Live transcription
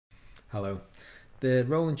Hello. The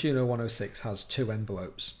Roland Juno-106 has two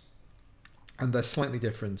envelopes, and they're slightly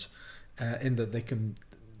different in that they can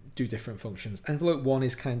do different functions. Envelope 1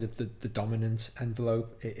 is kind of the dominant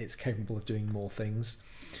envelope. It's capable of doing more things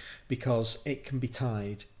because it can be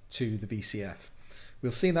tied to the VCF.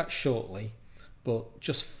 We'll see that shortly, but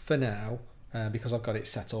just for now, because I've got it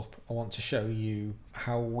set up, I want to show you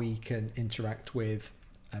how we can interact with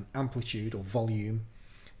amplitude or volume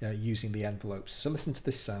using the envelopes. So listen to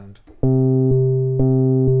this sound.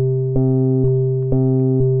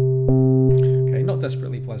 Okay, not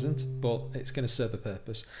desperately pleasant, but it's going to serve a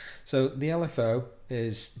purpose. So the LFO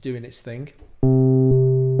is doing its thing.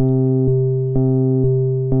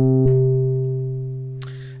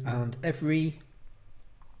 And every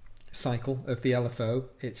cycle of the LFO,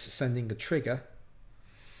 it's sending a trigger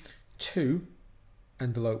to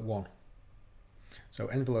envelope 1. So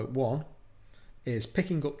envelope 1 is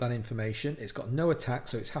picking up that information. It's got no attack,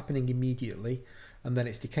 so it's happening immediately, and then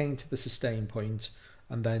it's decaying to the sustain point,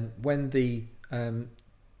 and then when the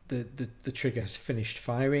trigger has finished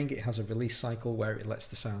firing, it has a release cycle where it lets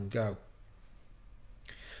the sound go.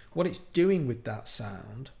 What it's doing with that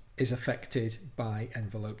sound is affected by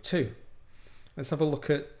envelope 2. Let's have a look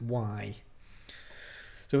at why.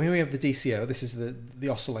 So here we have the DCO. This is the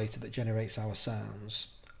oscillator that generates our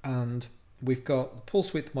sounds, and we've got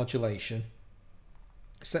pulse width modulation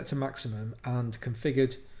set to maximum and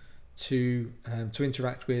configured to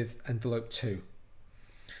interact with envelope 2.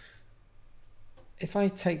 If I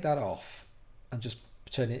take that off and just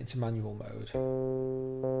turn it into manual mode,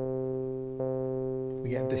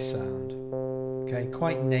 we get this sound. Okay,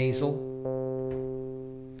 quite nasal.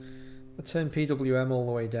 I turn PWM all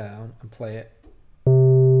the way down and play it. A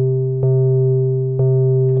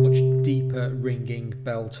much deeper ringing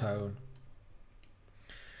bell tone.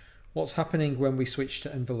 What's happening when we switch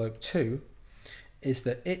to envelope 2 is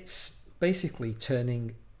that it's basically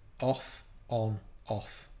turning off, on,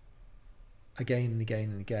 off again and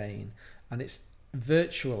again and again, and it's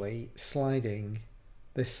virtually sliding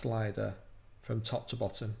this slider from top to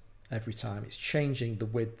bottom every time. It's changing the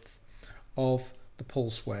width of the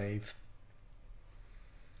pulse wave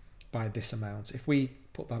by this amount. If we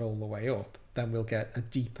put that all the way up, then we'll get a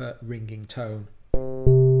deeper ringing tone.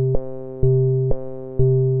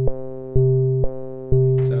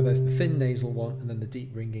 So there's the thin nasal one and then the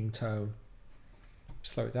deep ringing tone.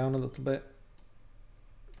 Slow it down a little bit.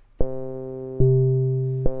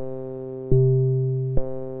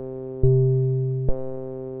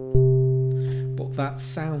 But that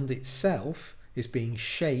sound itself is being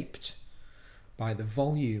shaped by the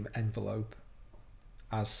volume envelope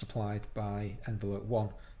as supplied by envelope 1.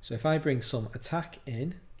 So if I bring some attack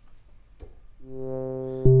in,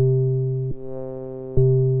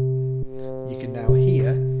 you can now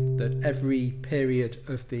hear that every period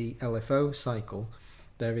of the LFO cycle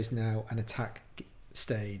there is now an attack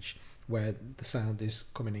stage where the sound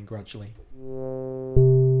is coming in gradually.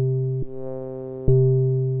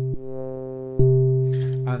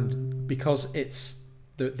 And because it's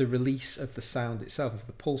the release of the sound itself, of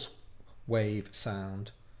the pulse wave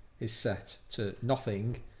sound, is set to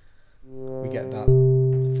nothing, we get that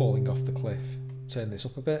falling off the cliff. Turn this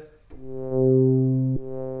up a bit.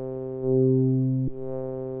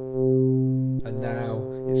 And now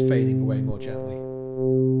it's fading away more gently.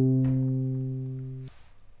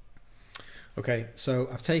 Okay, so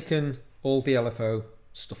I've taken all the LFO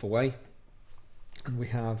stuff away, and we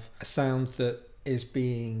have a sound that is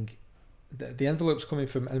being, the envelope's coming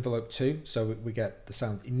from envelope 2, so we get the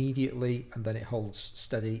sound immediately and then it holds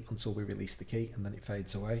steady until we release the key and then it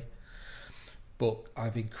fades away. But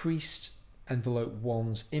I've increased envelope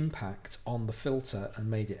 1's impact on the filter and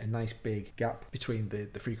made it a nice big gap between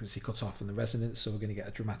the frequency cutoff and the resonance, so we're going to get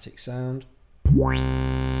a dramatic sound.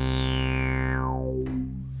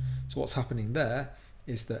 So what's happening there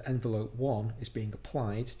is that envelope 1 is being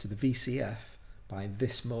applied to the VCF by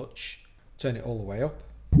this much. Turn it all the way up.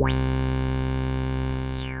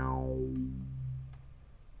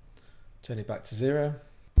 Turn it back to 0.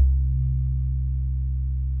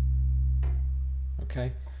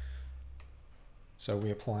 Okay. So we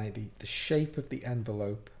apply the shape of the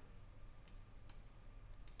envelope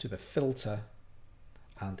to the filter,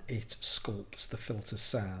 and it sculpts the filter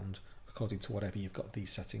sound according to whatever you've got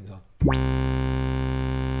these settings on. Got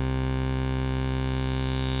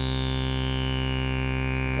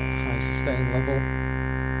a high sustain level,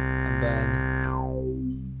 and then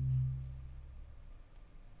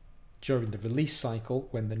during the release cycle,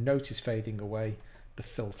 when the note is fading away, the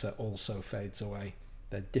filter also fades away.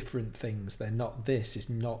 They're different things. They're not, this is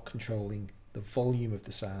not controlling the volume of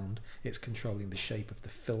the sound, it's controlling the shape of the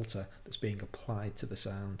filter that's being applied to the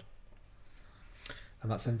sound.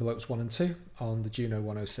 And that's envelopes 1 and 2 on the Juno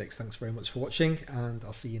 106. Thanks very much for watching, and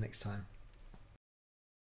I'll see you next time.